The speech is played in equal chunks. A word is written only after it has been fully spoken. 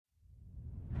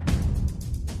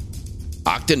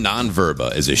Octa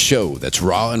Non-Verba is a show that's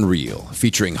raw and real,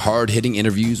 featuring hard-hitting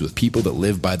interviews with people that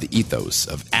live by the ethos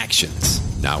of actions,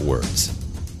 not words.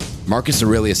 Marcus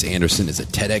Aurelius Anderson is a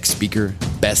TEDx speaker,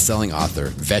 best-selling author,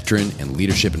 veteran, and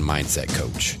leadership and mindset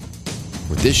coach.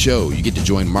 With this show, you get to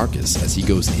join Marcus as he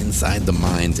goes inside the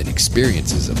minds and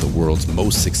experiences of the world's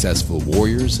most successful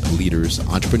warriors, leaders,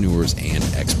 entrepreneurs, and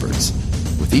experts.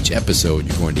 With each episode,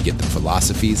 you're going to get the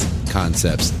philosophies,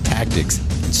 concepts, tactics,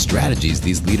 and strategies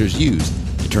these leaders use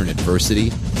to turn adversity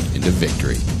into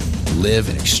victory. Live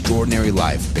an extraordinary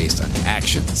life based on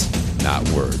actions, not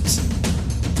words.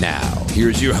 Now,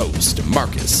 here's your host,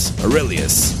 Marcus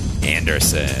Aurelius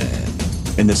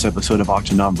Anderson. In this episode of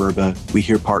Octa Non-Verba, we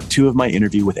hear part 2 of my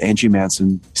interview with Angie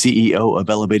Manson, CEO of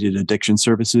Elevated Addiction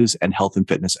Services and health and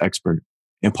fitness expert.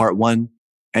 In part 1,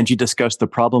 Angie discussed the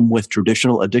problem with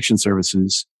traditional addiction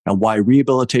services and why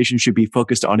rehabilitation should be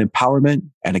focused on empowerment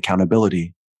and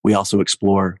accountability. We also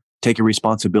explore taking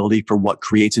responsibility for what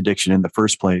creates addiction in the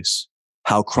first place,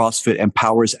 how CrossFit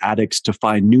empowers addicts to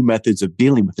find new methods of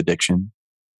dealing with addiction,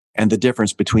 and the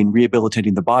difference between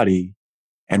rehabilitating the body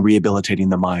and rehabilitating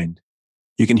the mind.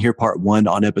 You can hear part 1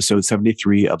 on episode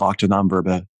 73 of Octa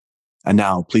Non-Verba. And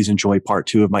now please enjoy part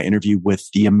 2 of my interview with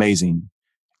the amazing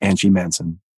Angie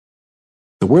Manson.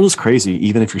 The world is crazy,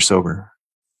 even if you're sober.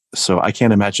 So I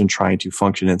can't imagine trying to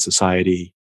function in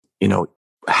society,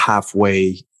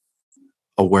 halfway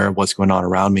aware of what's going on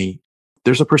around me.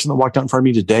 There's a person that walked out in front of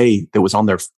me today that was on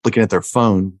there looking at their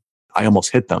phone. I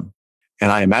almost hit them.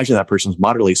 And I imagine that person's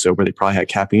moderately sober. They probably had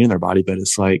caffeine in their body, but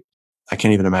it's like, I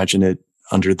can't even imagine it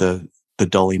under the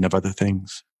dulling of other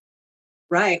things.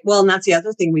 Right. Well, and that's the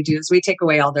other thing we do is we take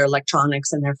away all their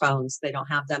electronics and their phones. They don't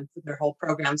have them for their whole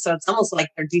program. So it's almost like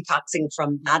they're detoxing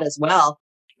from that as well.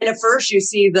 And at first you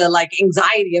see the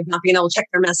anxiety of not being able to check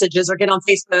their messages or get on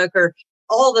Facebook or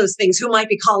all those things. Who might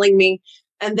be calling me?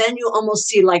 And then you almost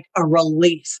see a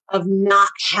relief of not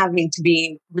having to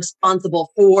be responsible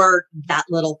for that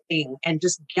little thing and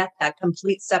just get that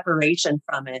complete separation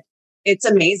from it. It's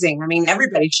amazing. I mean,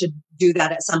 everybody should do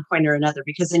that at some point or another,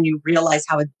 because then you realize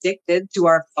how addicted to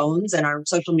our phones and our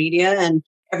social media and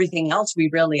everything else we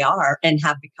really are and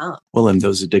have become. Well, and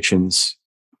those addictions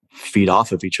feed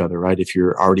off of each other, right? If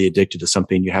you're already addicted to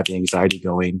something, you have the anxiety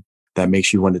going that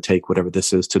makes you want to take whatever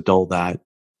this is to dull that.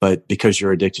 But because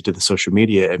you're addicted to the social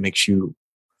media, it makes you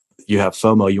have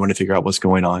FOMO. You want to figure out what's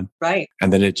going on. Right.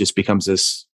 And then it just becomes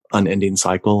this unending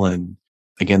cycle. And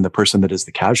again, the person that is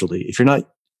the casualty, if you're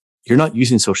not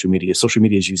using social media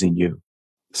is using you.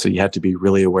 So you have to be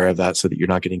really aware of that so that you're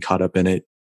not getting caught up in it.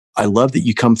 I love that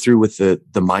you come through with the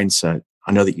mindset.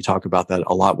 I know that you talk about that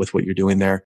a lot with what you're doing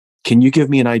there. Can you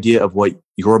give me an idea of what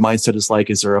your mindset is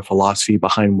like? Is there a philosophy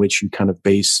behind which you kind of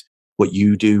base what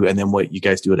you do and then what you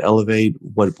guys do at Elevate?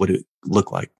 What would it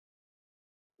look like?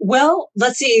 Well,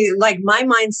 let's see, my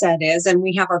mindset is, and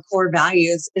we have our core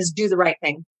values, is do the right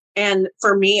thing. And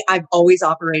for me, I've always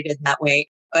operated that way.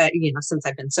 Since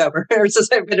I've been sober or since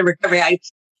I've been in recovery,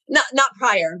 not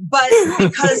prior, but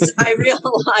because I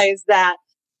realized that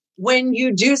when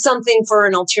you do something for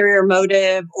an ulterior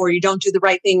motive or you don't do the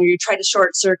right thing or you try to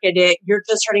short circuit it, you're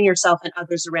just hurting yourself and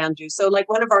others around you. So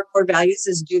one of our core values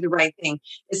is do the right thing.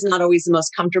 It's not always the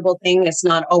most comfortable thing. It's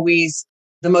not always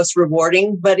the most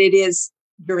rewarding, but it is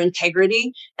your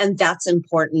integrity. And that's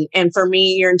important. And for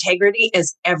me, your integrity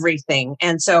is everything.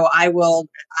 And so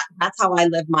that's how I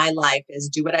live my life, is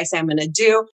do what I say I'm going to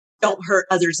do. Don't hurt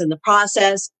others in the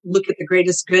process. Look at the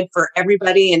greatest good for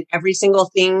everybody and every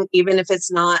single thing, even if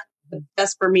it's not the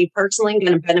best for me personally,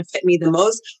 going to benefit me the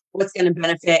most, what's going to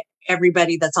benefit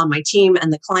everybody that's on my team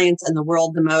and the clients and the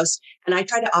world the most. And I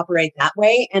try to operate that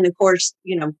way. And of course,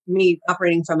 me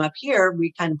operating from up here,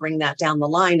 we kind of bring that down the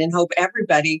line and hope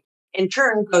everybody in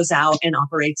turn goes out and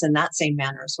operates in that same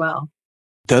manner as well.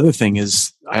 The other thing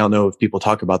is, I don't know if people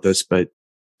talk about this, but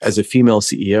as a female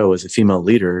CEO, as a female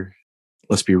leader,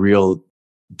 let's be real,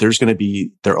 there's going to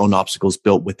be their own obstacles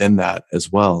built within that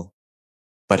as well.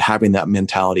 But having that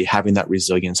mentality, having that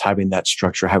resilience, having that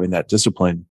structure, having that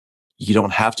discipline, you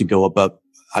don't have to go above.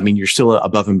 I mean, you're still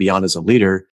above and beyond as a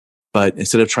leader, but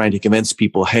instead of trying to convince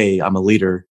people, hey, I'm a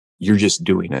leader, you're just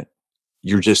doing it.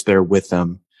 You're just there with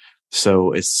them.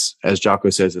 So it's, as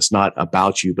Jocko says, it's not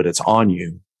about you, but it's on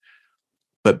you.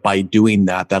 But by doing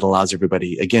that, that allows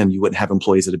everybody, again, you wouldn't have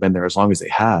employees that have been there as long as they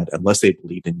had, unless they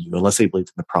believed in you, unless they believed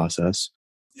in the process.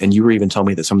 And you were even telling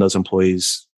me that some of those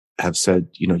employees have said,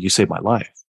 you saved my life.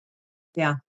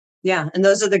 Yeah. Yeah. And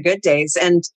those are the good days.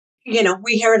 And,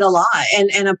 we hear it a lot.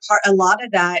 And a lot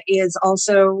of that is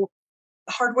also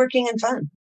hardworking and fun.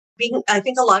 I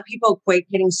think a lot of people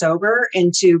equate getting sober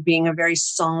into being a very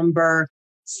somber,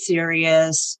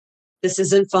 serious, this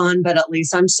isn't fun, but at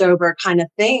least I'm sober kind of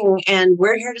thing. And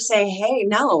we're here to say, hey,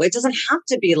 no, it doesn't have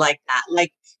to be like that.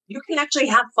 Like you can actually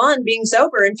have fun being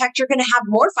sober. In fact, you're going to have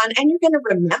more fun and you're going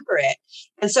to remember it.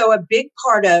 And so a big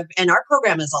part of, and our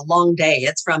program is a long day.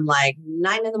 It's from like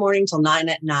 9 in the morning till 9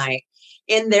 at night.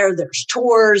 In there, there's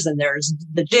tours and there's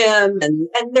the gym and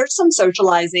there's some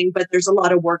socializing, but there's a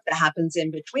lot of work that happens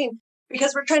in between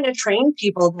because we're trying to train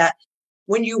people that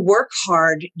when you work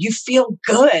hard, you feel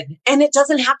good. And it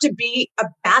doesn't have to be a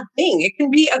bad thing. It can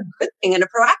be a good thing and a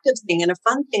proactive thing and a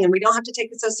fun thing. And we don't have to take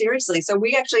it so seriously. So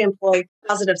we actually employ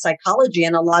positive psychology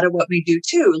in a lot of what we do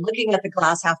too, looking at the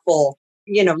glass half full,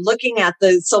 looking at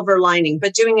the silver lining,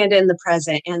 but doing it in the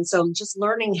present. And so just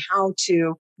learning how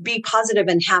to be positive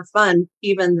and have fun,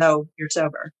 even though you're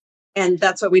sober. And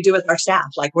that's what we do with our staff.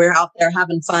 Like we're out there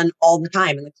having fun all the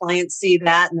time. And the clients see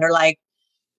that and they're like,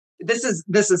 this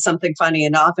is something funny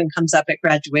and often comes up at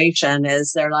graduation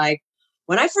is they're like,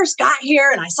 when I first got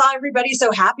here and I saw everybody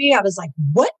so happy, I was like,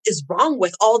 what is wrong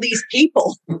with all these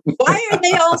people? Why are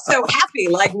they all so happy?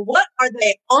 Like, what are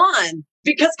they on?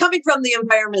 Because coming from the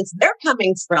environments they're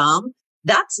coming from,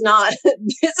 it's not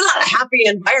a happy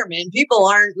environment. People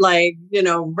aren't like,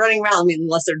 running around,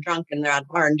 unless they're drunk and they're at a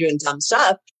bar and doing dumb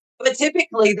stuff. But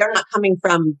typically they're not coming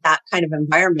from that kind of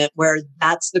environment where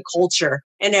that's the culture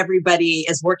and everybody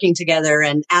is working together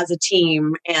and as a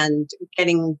team and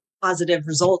getting positive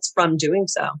results from doing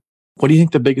so. What do you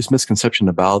think the biggest misconception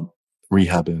about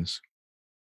rehab is?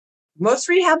 Most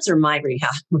rehabs are my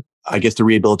rehab. I guess the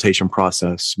rehabilitation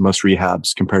process, most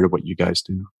rehabs compared to what you guys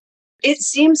do. It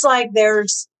seems like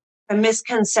there's a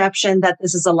misconception that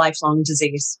this is a lifelong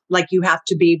disease. Like you have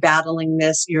to be battling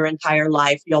this your entire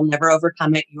life. You'll never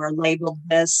overcome it. You are labeled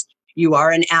this. You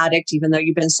are an addict, even though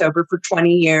you've been sober for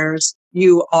 20 years.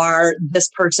 You are this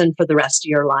person for the rest of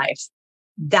your life.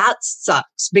 That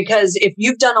sucks because if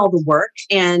you've done all the work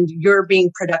and you're being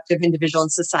a productive individual in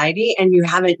society and you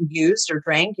haven't used or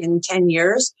drank in 10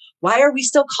 years, why are we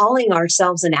still calling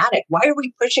ourselves an addict? Why are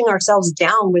we pushing ourselves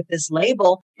down with this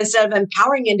label instead of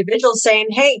empowering individuals saying,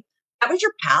 hey, that was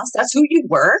your past. That's who you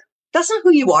were. That's not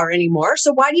who you are anymore.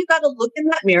 So why do you got to look in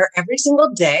that mirror every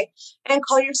single day and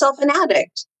call yourself an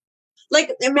addict?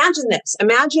 Like, imagine this.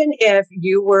 Imagine if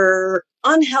you were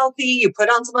unhealthy, you put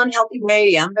on some unhealthy weight,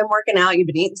 you haven't been working out, you've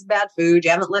been eating some bad food, you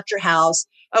haven't left your house.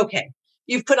 Okay,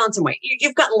 you've put on some weight.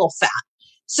 You've gotten a little fat.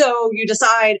 So you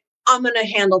decide, I'm going to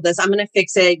handle this. I'm going to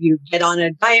fix it. You get on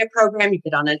a diet program. You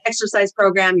get on an exercise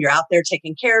program. You're out there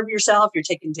taking care of yourself. You're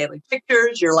taking daily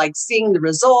pictures. You're like seeing the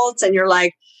results and you're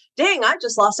like, dang, I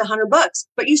just lost $100.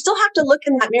 But you still have to look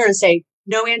in that mirror and say,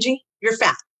 no, Angie, you're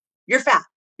fat. You're fat.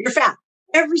 You're fat.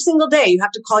 Every single day you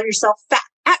have to call yourself fat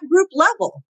at group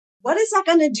level. What is that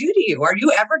going to do to you? Are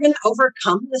you ever going to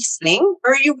overcome this thing?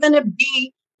 Or are you going to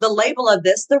be the label of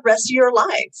this the rest of your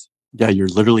life? Yeah, you're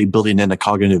literally building in a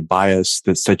cognitive bias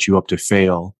that sets you up to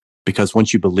fail. Because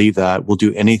once you believe that, we'll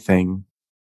do anything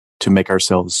to make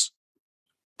ourselves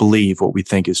believe what we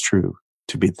think is true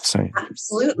to be the same.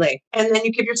 Absolutely. And then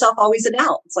you give yourself always an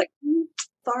out. It's like,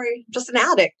 sorry, just an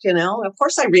addict, Of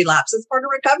course I relapse. It's part of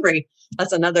recovery.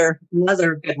 That's another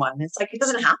good one. It's like, it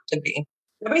doesn't have to be.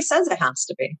 Nobody says it has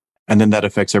to be. And then that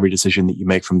affects every decision that you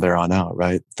make from there on out,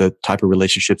 right? The type of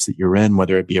relationships that you're in,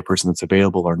 whether it be a person that's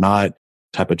available or not,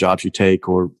 type of jobs you take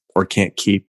or can't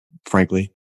keep,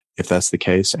 frankly, if that's the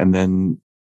case. And then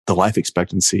the life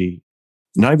expectancy,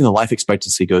 not even the life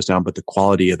expectancy goes down, but the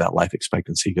quality of that life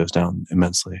expectancy goes down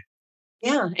immensely.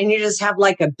 Yeah. And you just have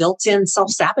like a built-in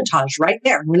self-sabotage right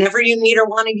there. Whenever you need or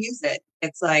want to use it,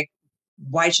 it's like,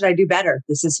 why should I do better?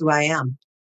 This is who I am.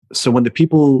 So when the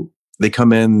people, they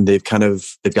come in, they've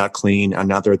got clean, and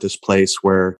now they're at this place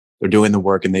where they're doing the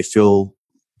work and they feel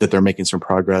that they're making some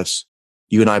progress.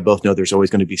 You and I both know there's always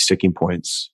going to be sticking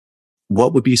points.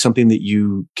 What would be something that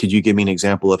could you give me an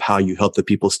example of how you help the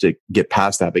people get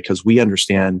past that? Because we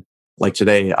understand, like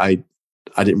today, I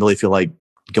didn't really feel like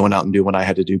going out and doing what I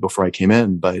had to do before I came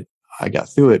in, but I got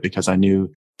through it because I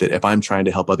knew that if I'm trying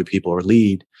to help other people or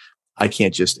lead, I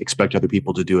can't just expect other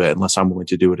people to do it unless I'm willing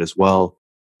to do it as well.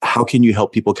 How can you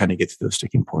help people kind of get to those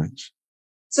sticking points?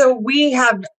 So we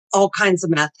have all kinds of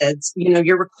methods.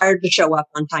 You're required to show up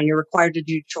on time. You're required to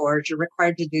do chores. You're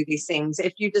required to do these things.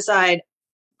 If you decide,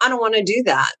 I don't want to do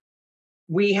that,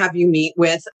 we have you meet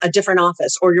with a different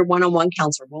office or your one-on-one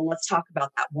counselor. Well, let's talk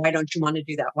about that. Why don't you want to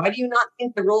do that? Why do you not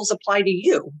think the rules apply to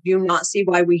you? Do you not see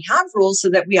why we have rules so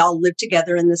that we all live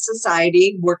together in this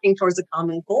society working towards a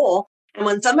common goal? And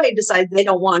when somebody decides they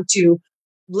don't want to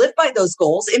live by those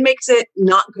goals, it makes it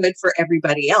not good for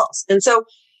everybody else. And so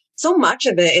so much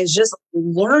of it is just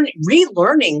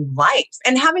relearning life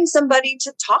and having somebody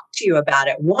to talk to you about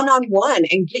it one-on-one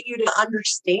and get you to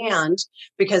understand,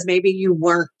 because maybe you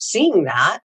weren't seeing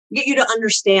that, get you to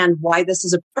understand why this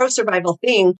is a pro-survival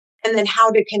thing and then how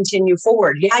to continue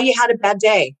forward. Yeah, you had a bad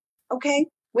day. Okay,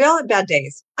 we all have bad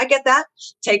days. I get that.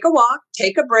 Take a walk,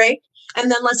 take a break,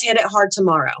 and then let's hit it hard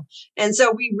tomorrow. And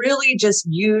so we really just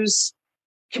use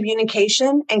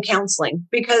communication and counseling,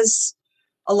 because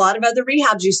a lot of other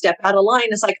rehabs, you step out of line.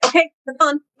 It's like, okay, you're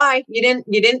gone. Bye. You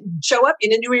didn't show up. You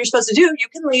didn't do what you're supposed to do. You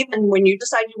can leave. And when you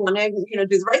decide you want to, do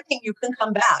the right thing, you can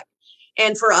come back.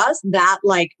 And for us, that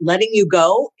like letting you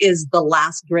go is the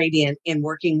last gradient in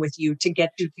working with you to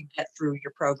get you to get through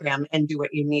your program and do what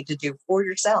you need to do for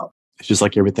yourself. It's just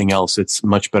like everything else. It's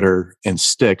much better and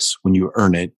sticks when you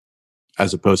earn it,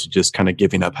 as opposed to just kind of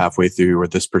giving up halfway through, or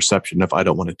this perception of, I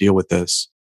don't want to deal with this.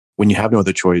 When you have no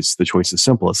other choice, the choice is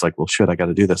simple. It's like, well, shit, I got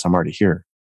to do this. I'm already here.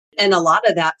 And a lot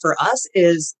of that for us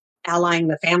is allying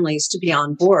the families to be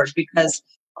on board, because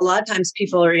a lot of times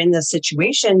people are in this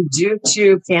situation due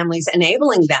to families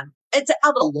enabling them. It's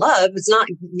out of love. It's not,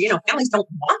 families don't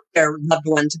want their loved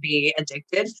one to be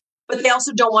addicted, but they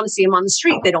also don't want to see them on the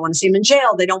street. They don't want to see them in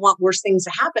jail. They don't want worse things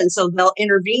to happen. So they'll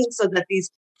intervene so that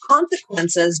these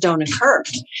consequences don't occur.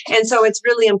 And so it's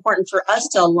really important for us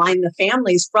to align the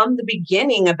families from the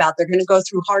beginning about they're going to go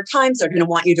through hard times. They're going to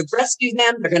want you to rescue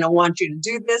them. They're going to want you to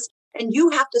do this. And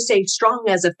you have to stay strong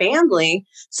as a family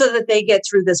so that they get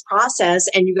through this process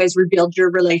and you guys rebuild your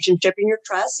relationship and your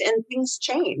trust and things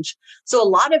change. So a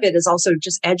lot of it is also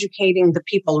just educating the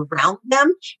people around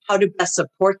them, how to best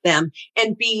support them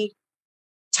and be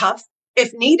tough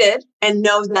if needed and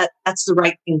know that that's the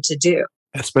right thing to do.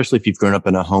 Especially if you've grown up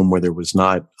in a home where there was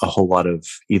not a whole lot of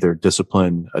either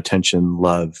discipline, attention,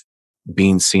 love,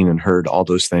 being seen and heard, all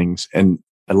those things. And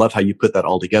I love how you put that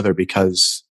all together,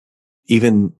 because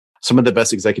even some of the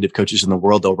best executive coaches in the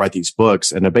world, they'll write these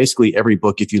books. And basically every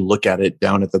book, if you look at it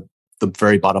down at the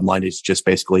very bottom line, is just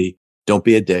basically don't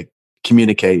be a dick,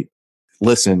 communicate,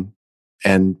 listen,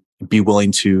 and be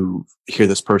willing to hear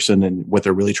this person and what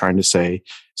they're really trying to say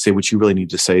what you really need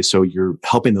to say. So you're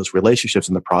helping those relationships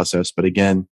in the process. But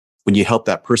again, when you help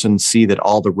that person see that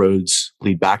all the roads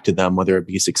lead back to them, whether it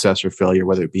be success or failure,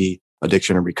 whether it be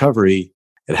addiction or recovery,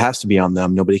 it has to be on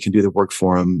them. Nobody can do the work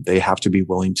for them. They have to be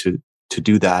willing to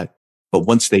do that. But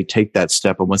once they take that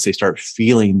step and once they start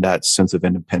feeling that sense of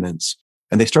independence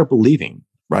and they start believing,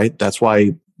 right? That's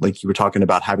why, like you were talking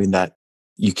about, having that,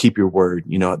 you keep your word,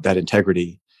 that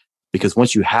integrity. Because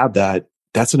once you have that,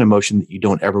 that's an emotion that you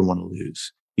don't ever want to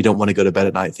lose. You don't want to go to bed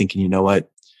at night thinking, you know what?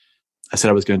 I said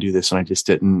I was going to do this and I just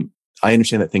didn't. I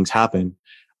understand that things happen,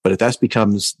 but if that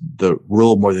becomes the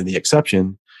rule more than the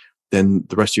exception, then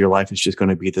the rest of your life is just going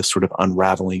to be this sort of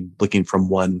unraveling, looking from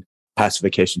one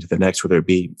pacification to the next, whether it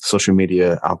be social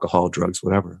media, alcohol, drugs,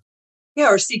 whatever. Yeah,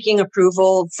 or seeking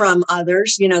approval from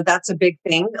others. That's a big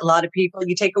thing. A lot of people,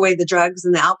 you take away the drugs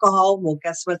and the alcohol. Well,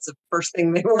 guess what's the first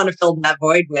thing they want to fill that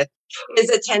void with is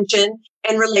attention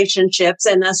and relationships,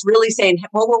 and us really saying,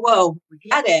 whoa, we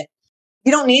get it.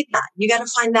 You don't need that. You got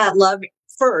to find that love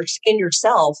first in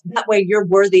yourself. That way you're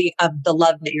worthy of the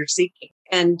love that you're seeking.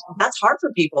 And that's hard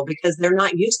for people because they're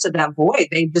not used to that void.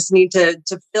 They just need to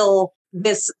fill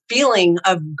this feeling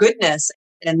of goodness.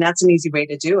 And that's an easy way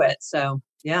to do it. So,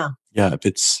 yeah. Yeah. If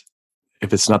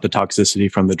it's not the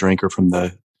toxicity from the drink or from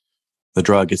the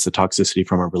drug, it's the toxicity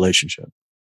from a relationship.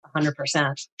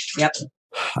 100%. Yep.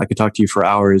 I could talk to you for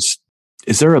hours.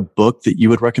 Is there a book that you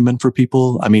would recommend for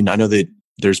people? I mean, I know that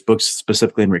there's books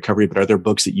specifically in recovery, but are there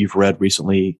books that you've read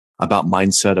recently about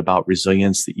mindset, about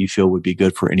resilience that you feel would be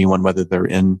good for anyone, whether they're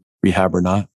in rehab or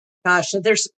not? Gosh,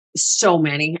 there's so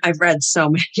many. I've read so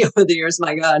many over the years.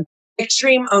 My God.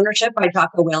 Extreme Ownership by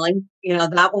Jocko Willink.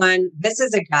 That one, this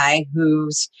is a guy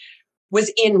was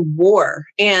in war,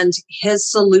 and his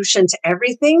solution to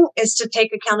everything is to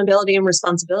take accountability and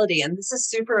responsibility. And this is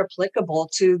super applicable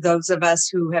to those of us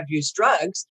who have used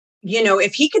drugs.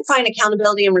 If he could find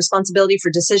accountability and responsibility for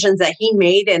decisions that he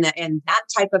made in that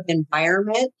type of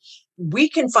environment, we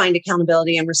can find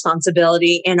accountability and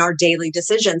responsibility in our daily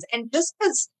decisions. And just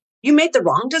because you made the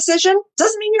wrong decision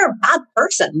doesn't mean you're a bad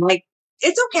person. Like,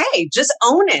 it's okay. Just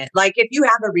own it. Like, if you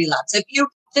have a relapse, if you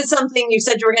did something you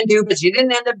said you were going to do, but you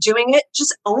didn't end up doing it,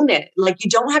 just own it. Like, you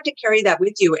don't have to carry that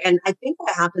with you. And I think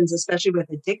what happens, especially with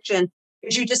addiction,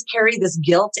 is you just carry this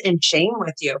guilt and shame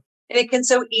with you. And it can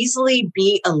so easily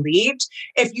be alleviated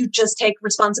if you just take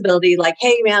responsibility, like,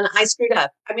 hey, man, I screwed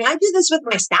up. I mean, I do this with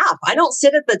my staff. I don't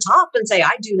sit at the top and say,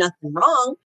 I do nothing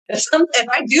wrong. If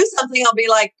I do something, I'll be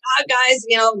like, guys,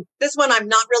 this one I'm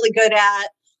not really good at.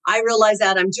 I realize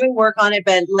that I'm doing work on it,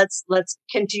 but let's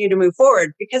continue to move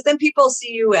forward, because then people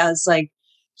see you as like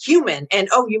human and,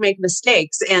 oh, you make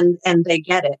mistakes, and they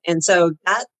get it. And so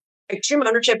that Extreme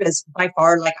Ownership is by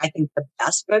far, like, I think the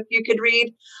best book you could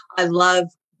read. I love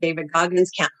David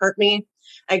Goggins' Can't Hurt Me.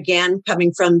 Again,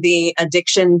 coming from the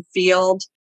addiction field,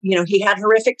 you know, he had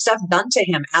horrific stuff done to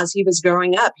him as he was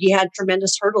growing up. He had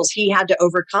tremendous hurdles he had to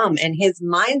overcome, and his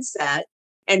mindset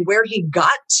and where he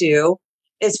got to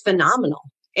is phenomenal.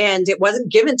 And it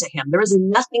wasn't given to him. There was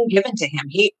nothing given to him.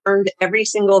 He earned every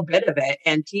single bit of it.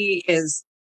 And he is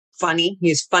funny.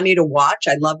 He's funny to watch.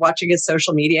 I love watching his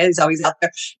social media. He's always out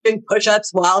there doing push-ups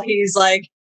while he's like,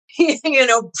 you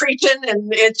know, preaching.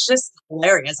 And it's just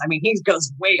hilarious. I mean, he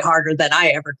goes way harder than I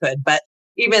ever could. But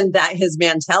even that, his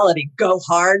mentality, go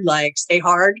hard, like stay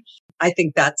hard. I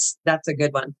think that's a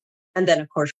good one. And then, of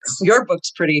course, your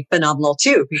book's pretty phenomenal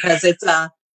too, because it's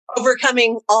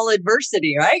overcoming all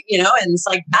adversity, right? You know, and it's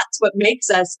like, that's what makes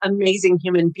us amazing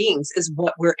human beings, is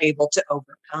what we're able to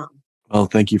overcome. Well,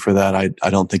 thank you for that. I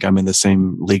don't think I'm in the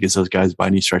same league as those guys by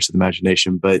any stretch of the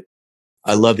imagination, but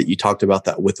I love that you talked about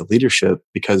that with the leadership,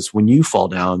 because when you fall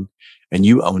down and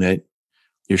you own it,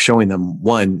 you're showing them,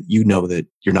 one, you know that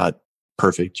you're not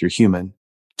perfect, you're human.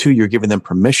 Two, you're giving them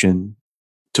permission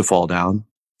to fall down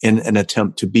in an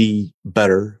attempt to be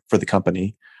better for the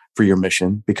company, for your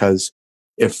mission. Because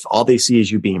if all they see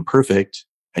is you being perfect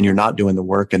and you're not doing the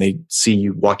work, and they see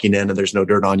you walking in and there's no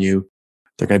dirt on you,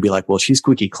 they're going to be like, well, she's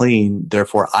squeaky clean,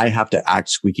 therefore I have to act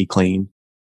squeaky clean.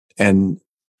 And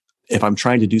if I'm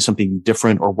trying to do something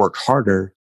different or work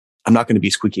harder, I'm not going to be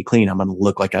squeaky clean. I'm going to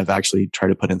look like I've actually tried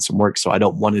to put in some work. So I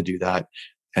don't want to do that.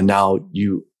 And now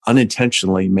you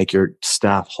unintentionally make your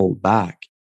staff hold back.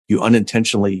 You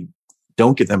unintentionally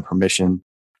don't give them permission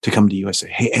to come to you and say,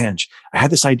 hey, Ange, I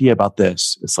had this idea about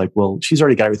this. It's like, well, she's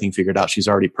already got everything figured out. She's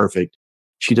already perfect.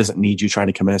 She doesn't need you trying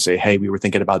to come in and say, hey, we were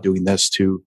thinking about doing this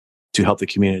to help the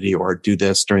community, or do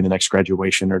this during the next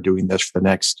graduation, or doing this for the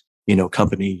next, you know,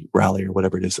 company rally, or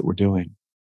whatever it is that we're doing.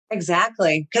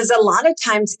 Exactly. Because a lot of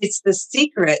times it's the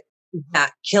secret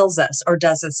that kills us or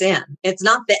does us in. It's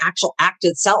not the actual act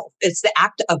itself. It's the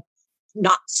act of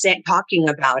not talking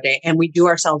about it. And we do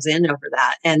ourselves in over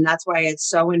that. And that's why it's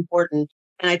so important.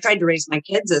 And I tried to raise my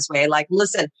kids this way. Like,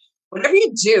 listen, whatever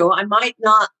you do, I might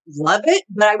not love it,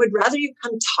 but I would rather you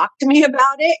come talk to me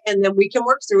about it, and then we can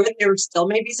work through it. There still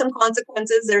may be some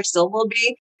consequences. There still will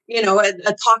be, you know,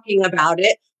 a talking about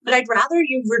it. But I'd rather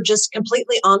you were just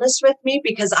completely honest with me,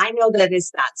 because I know that it's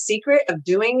that secret of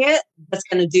doing it that's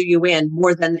going to do you in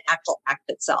more than the actual act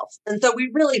itself. And so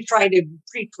we really try to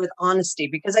preach with honesty,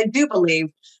 because I do believe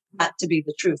that to be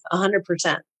the truth.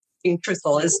 100%. Being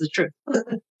truthful is the truth.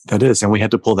 That is. And we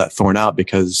had to pull that thorn out,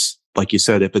 because like you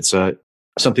said, if it's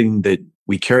something that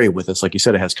we carry with us, like you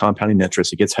said, it has compounding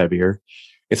interest, it gets heavier,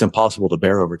 it's impossible to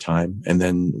bear over time. And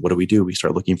then what do? We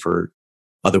start looking for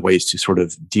other ways to sort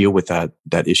of deal with that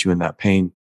issue and that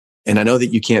pain. And I know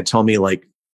that you can't tell me like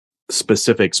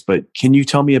specifics, but can you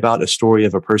tell me about a story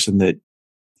of a person that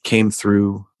came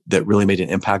through that really made an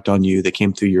impact on you, that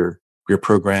came through your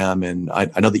program? And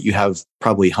I know that you have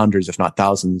probably hundreds, if not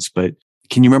thousands, but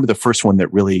can you remember the first one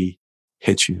that really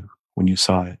hit you when you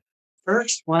saw it?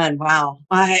 First one. Wow.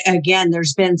 Again,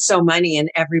 there's been so many, and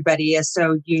everybody is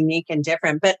so unique and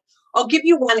different, but I'll give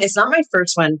you one. It's not my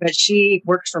first one, but she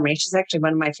works for me. She's actually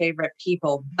one of my favorite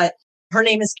people, but her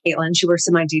name is Caitlin. She works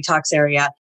in my detox area,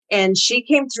 and she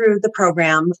came through the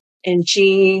program, and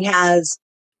she has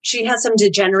some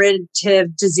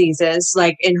degenerative diseases,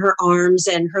 like in her arms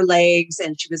and her legs,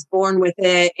 and she was born with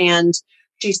it. And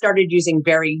she started using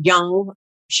very young.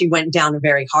 She went down a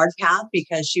very hard path,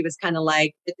 because she was kind of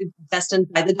like destined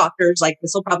by the doctors, like,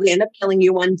 this will probably end up killing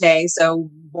you one day, so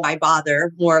why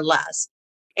bother, more or less.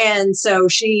 And so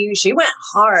she went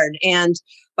hard. And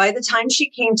by the time she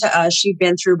came to us, she'd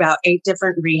been through about 9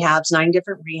 different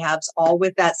rehabs, all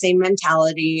with that same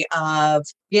mentality of,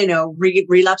 you know,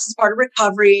 relapse is part of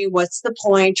recovery. What's the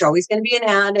point? You're always going to be an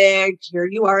addict. Here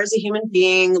you are as a human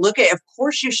being. Look at, of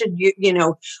course you should, you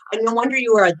know, no wonder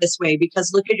you are this way,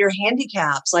 because look at your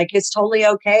handicaps. Like, it's totally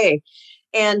okay.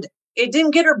 And it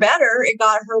didn't get her better. It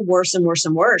got her worse and worse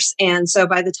and worse. And so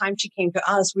by the time she came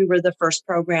to us, we were the first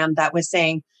program that was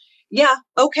saying, yeah,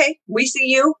 okay, we see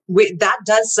you. That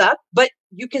does suck, but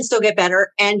you can still get better,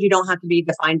 and you don't have to be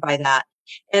defined by that.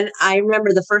 And I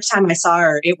remember the first time I saw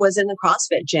her, it was in the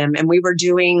CrossFit gym, and we were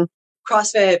doing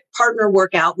CrossFit partner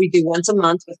workout. We do once a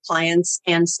month with clients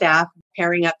and staff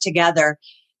pairing up together.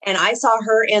 And I saw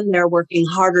her in there working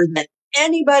harder than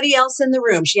anybody else in the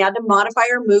room. She had to modify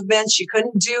her movements. She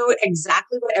couldn't do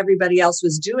exactly what everybody else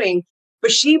was doing,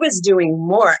 but she was doing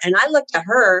more. And I looked at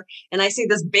her and I see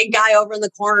this big guy over in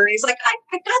the corner. And he's like,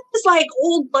 I got this like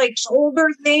old like shoulder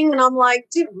thing. And I'm like,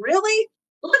 dude, really?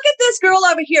 Look at this girl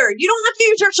over here. You don't have to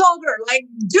use your shoulder. Like,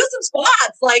 do some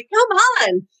squats. Like, come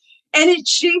on. And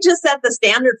she just set the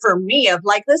standard for me of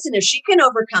like, listen, if she can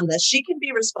overcome this, she can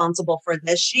be responsible for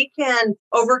this. She can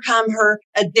overcome her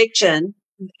addiction.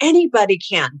 Anybody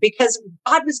can, because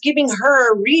God was giving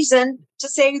her a reason to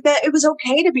say that it was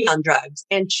okay to be on drugs.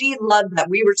 And she loved that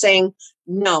we were saying,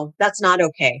 no, that's not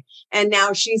okay. And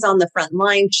now she's on the front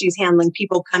line. She's handling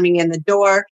people coming in the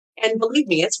door. And believe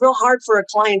me, it's real hard for a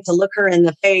client to look her in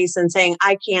the face and saying,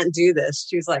 I can't do this.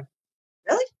 She's like,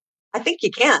 really? I think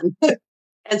you can.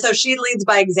 And so she leads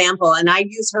by example. And I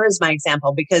use her as my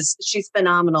example because she's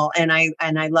phenomenal. And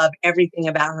I love everything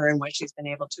about her and what she's been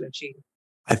able to achieve.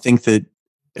 I think that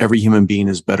every human being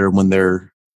is better when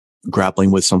they're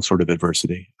grappling with some sort of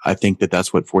adversity. I think that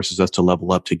that's what forces us to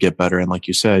level up, to get better. And like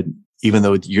you said, even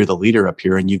though you're the leader up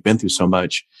here and you've been through so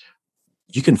much,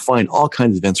 you can find all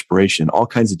kinds of inspiration, all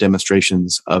kinds of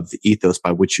demonstrations of the ethos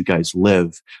by which you guys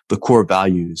live, the core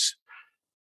values.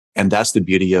 And that's the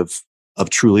beauty of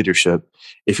true leadership.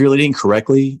 If you're leading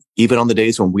correctly, even on the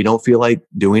days when we don't feel like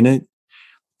doing it,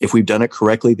 if we've done it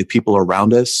correctly, the people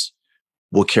around us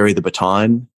will carry the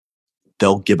baton.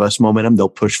 They'll give us momentum. They'll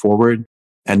push forward.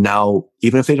 And now,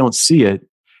 even if they don't see it,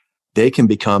 they can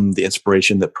become the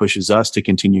inspiration that pushes us to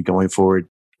continue going forward.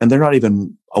 And they're not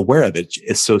even aware of it.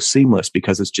 It's so seamless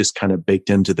because it's just kind of baked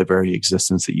into the very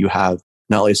existence that you have,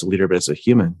 not only as a leader, but as a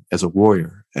human, as a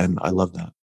warrior. And I love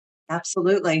that.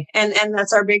 Absolutely. And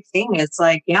that's our big thing. It's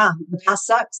like, yeah, the past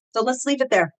sucks. So let's leave it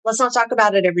there. Let's not talk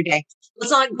about it every day.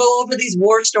 Let's not go over these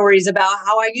war stories about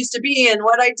how I used to be and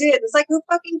what I did. It's like, who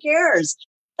fucking cares?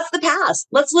 That's the past.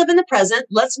 Let's live in the present.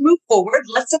 Let's move forward.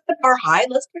 Let's set the bar high.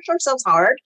 Let's push ourselves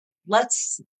hard.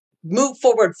 Let's move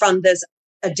forward from this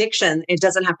addiction. It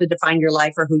doesn't have to define your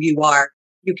life or who you are.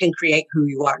 You can create who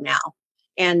you are now.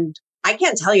 And I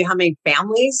can't tell you how many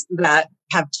families that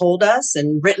have told us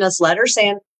and written us letters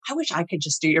saying, I wish I could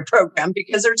just do your program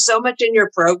because there's so much in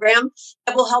your program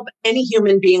that will help any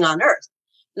human being on earth.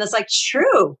 And it's like,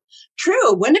 true.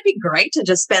 Wouldn't it be great to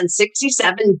just spend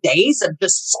 67 days of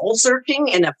just soul searching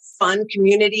in a fun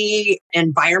community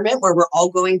environment where we're all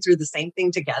going through the same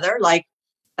thing together? Like,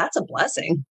 that's a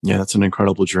blessing. Yeah, that's an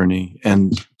incredible journey.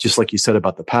 And just like you said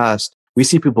about the past, we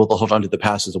see people that hold on to the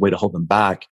past as a way to hold them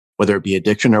back, whether it be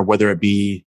addiction or whether it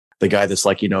be the guy that's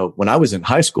like, when I was in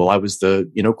high school, I was the,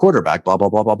 quarterback, blah, blah,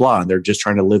 blah, blah, blah. And they're just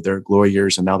trying to live their glory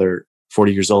years. And now they're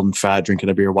 40 years old and fat, drinking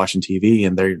a beer, watching TV,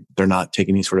 and they're not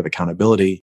taking any sort of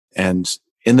accountability. And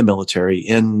in the military,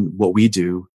 in what we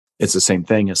do, it's the same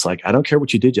thing. It's like, I don't care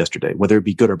what you did yesterday, whether it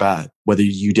be good or bad, whether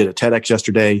you did a TEDx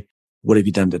yesterday, what have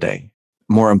you done today?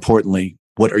 More importantly,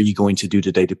 what are you going to do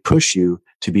today to push you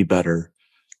to be better,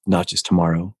 not just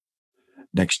tomorrow,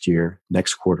 next year,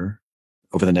 next quarter,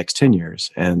 over the next 10 years.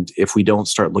 And if we don't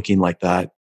start looking like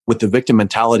that, with the victim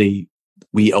mentality,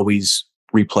 we always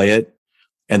replay it.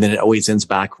 And then it always ends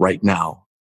back right now.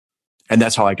 And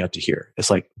that's how I got to here. It's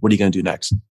like, what are you going to do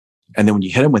next? And then when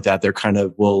you hit them with that, they're kind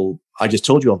of, well, I just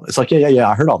told you all. It's like, yeah,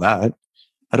 I heard all that.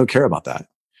 I don't care about that.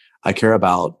 I care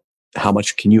about how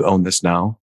much can you own this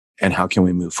now and how can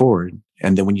we move forward?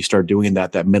 And then when you start doing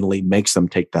that, that mentally makes them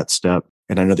take that step.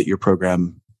 And I know that your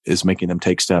program is making them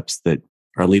take steps that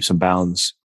are leaps and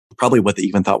bounds, probably what they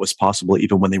even thought was possible,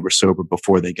 even when they were sober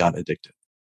before they got addicted.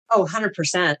 Oh,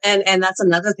 100%. And that's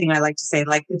another thing I like to say,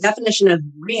 like the definition of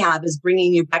rehab is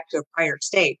bringing you back to a prior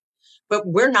state. But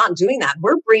we're not doing that.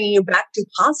 We're bringing you back to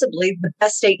possibly the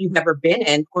best state you've ever been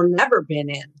in or never been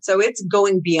in. So it's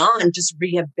going beyond just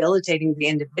rehabilitating the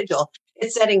individual.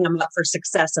 It's setting them up for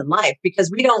success in life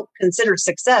because we don't consider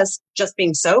success just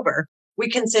being sober. We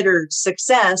consider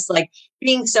success like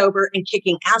being sober and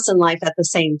kicking ass in life at the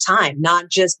same time, not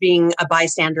just being a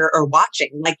bystander or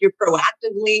watching. Like you're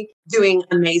proactively doing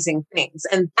amazing things.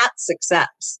 And that's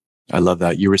success. I love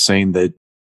that. You were saying that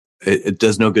it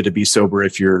does no good to be sober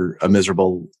if you're a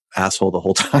miserable asshole the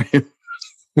whole time.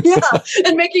 Yeah.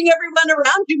 And making everyone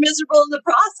around you miserable in the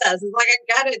process. It's like,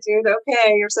 I get it, dude.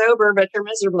 Okay, you're sober, but you're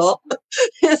miserable.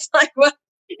 It's like, well,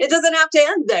 it doesn't have to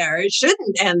end there. It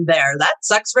shouldn't end there. That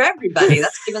sucks for everybody.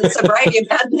 That's giving sobriety a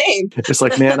bad name. It's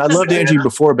like, man, I loved Angie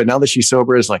before, but now that she's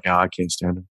sober, it's like, I can't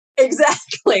stand her.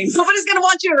 Exactly. Nobody's going to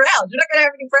want you around. You're not going to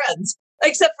have any friends,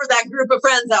 except for that group of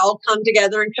friends that all come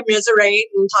together and commiserate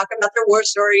and talk about their war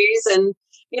stories and,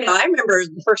 I remember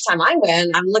the first time I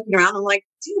went, I'm looking around, I'm like,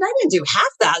 dude, I didn't do half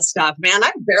that stuff, man.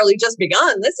 I've barely just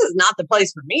begun. This is not the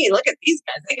place for me. Look at these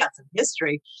guys. They got some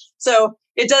history. So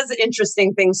it does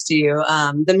interesting things to you,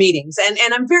 the meetings.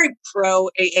 And I'm very pro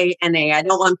AANA. I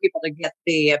don't want people to get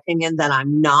the opinion that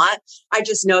I'm not. I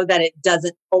just know that it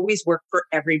doesn't always work for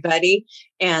everybody.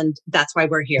 And that's why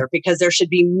we're here, because there should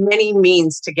be many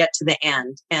means to get to the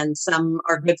end. And some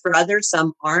are good for others,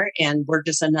 some aren't. And we're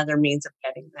just another means of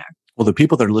getting there. Well, the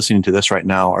people that are listening to this right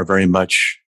now are very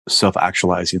much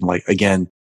self-actualizing. Like, again,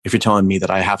 if you're telling me that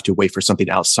I have to wait for something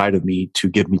outside of me to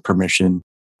give me permission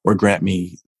or grant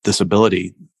me this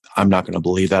ability, I'm not going to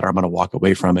believe that, or I'm going to walk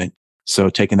away from it. So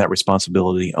taking that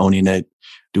responsibility, owning it,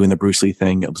 doing the Bruce Lee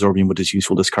thing, absorbing what is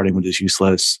useful, discarding what is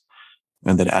useless,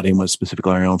 and then adding what is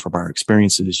specifically our own from our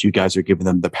experiences, you guys are giving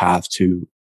them the path to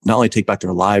not only take back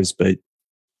their lives, but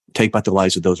take back the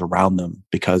lives of those around them,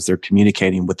 because they're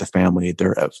communicating with the family.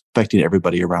 They're affecting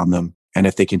everybody around them. And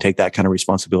if they can take that kind of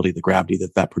responsibility, the gravity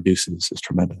that produces is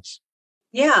tremendous.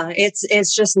 Yeah,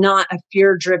 it's just not a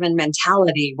fear-driven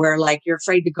mentality where like you're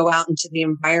afraid to go out into the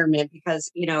environment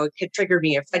because, it could trigger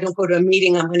me. If I don't go to a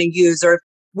meeting, I'm going to use, or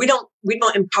we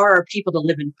don't empower our people to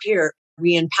live in fear.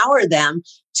 We empower them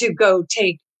to go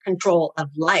take control of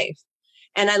life.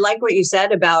 And I like what you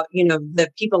said about, the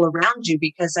people around you,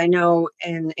 because I know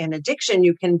in addiction,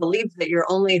 you can believe that you're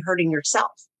only hurting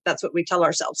yourself. That's what we tell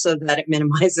ourselves so that it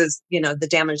minimizes, the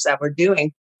damage that we're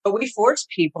doing. But we force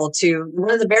people to, one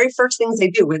of the very first things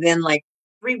they do within like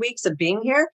 3 weeks of being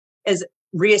here is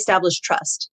reestablish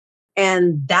trust.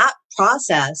 And that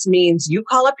process means you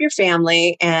call up your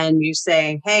family and you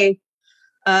say, hey,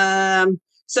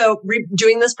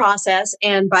 doing this process.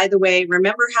 And by the way,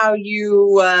 remember how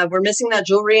you were missing that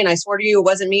jewelry and I swore to you it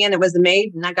wasn't me and it was the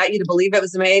maid and I got you to believe it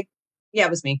was the maid? Yeah,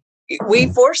 it was me. We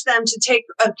force them to take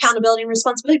accountability and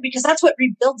responsibility because that's what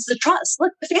rebuilds the trust.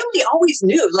 Look, the family always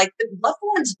knew, like the loved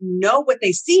ones know what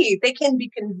they see. They can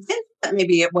be convinced that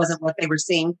maybe it wasn't what they were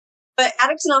seeing. But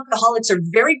addicts and alcoholics are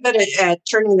very good at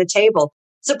turning the table.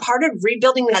 So part of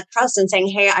rebuilding that trust and saying,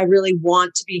 hey, I really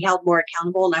want to be held more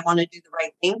accountable and I want to do the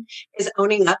right thing is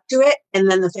owning up to it. And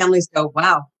then the families go,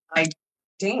 wow, thank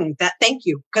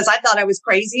you. Because I thought I was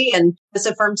crazy and this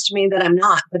affirms to me that I'm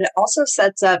not. But it also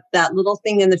sets up that little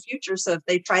thing in the future. So if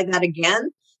they try that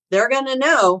again, they're going to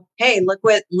know, hey,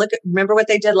 remember what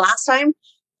they did last time?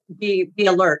 Be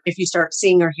alert if you start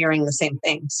seeing or hearing the same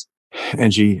things.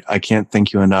 Angie, I can't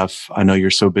thank you enough. I know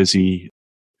you're so busy.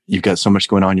 You've got so much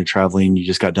going on. You're traveling. You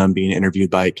just got done being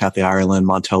interviewed by Kathy Ireland,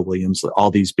 Montel Williams,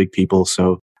 all these big people.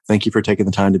 So thank you for taking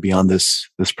the time to be on this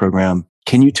program.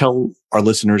 Can you tell our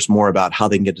listeners more about how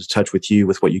they can get in touch with you,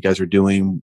 with what you guys are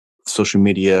doing, social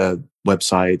media,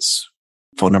 websites,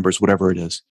 phone numbers, whatever it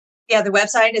is? Yeah, the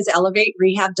website is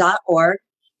elevaterehab.org.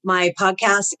 My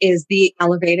podcast is The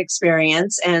Elevate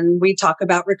Experience, and we talk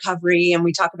about recovery and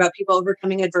we talk about people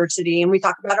overcoming adversity and we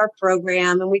talk about our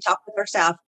program and we talk with our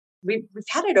staff. We've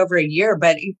had it over a year,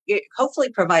 but it hopefully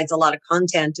provides a lot of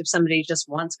content if somebody just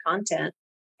wants content.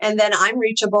 And then I'm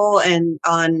reachable and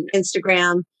on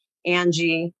Instagram,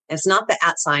 Angie. It's not the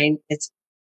 @ sign. It's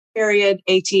 @elevate.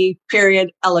 Angie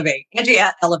 @elevate,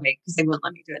 because they wouldn't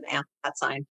let me do an @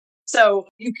 sign. So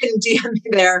you can DM me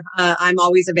there. I'm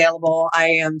always available. I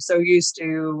am so used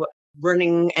to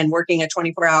running and working a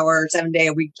 24-hour,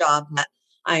 7-day-a-week job that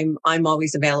I'm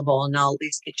always available, and I'll at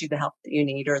least get you the help that you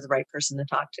need or the right person to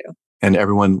talk to. And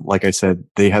everyone, like I said,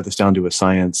 they have this down to a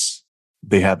science.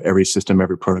 They have every system,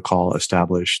 every protocol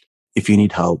established. If you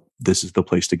need help, this is the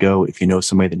place to go. If you know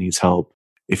somebody that needs help,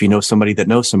 if you know somebody that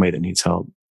knows somebody that needs help,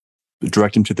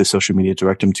 direct them to the social media,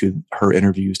 direct them to her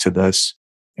interviews, to this,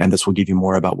 and this will give you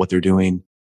more about what they're doing.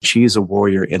 She is a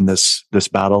warrior in this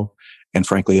battle. And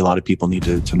frankly, a lot of people need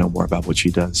to know more about what she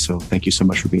does. So thank you so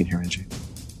much for being here, Angie.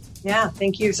 Yeah,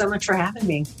 thank you so much for having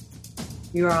me.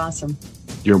 You are awesome.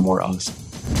 You're more awesome.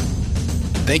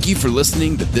 Thank you for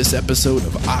listening to this episode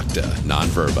of Octa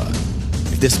Nonverba.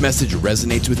 If this message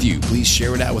resonates with you, please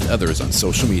share it out with others on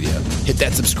social media. Hit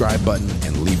that subscribe button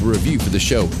and leave a review for the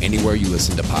show anywhere you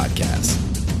listen to podcasts.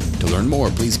 To learn more,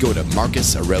 please go to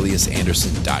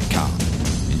MarcusAureliusAnderson.com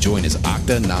and join his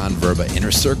Octa Nonverba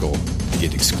Inner Circle to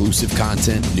get exclusive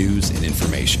content, news, and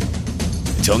information.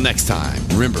 Until next time,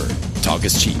 remember, talk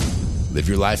is cheap. Live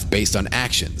your life based on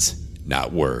actions,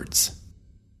 not words.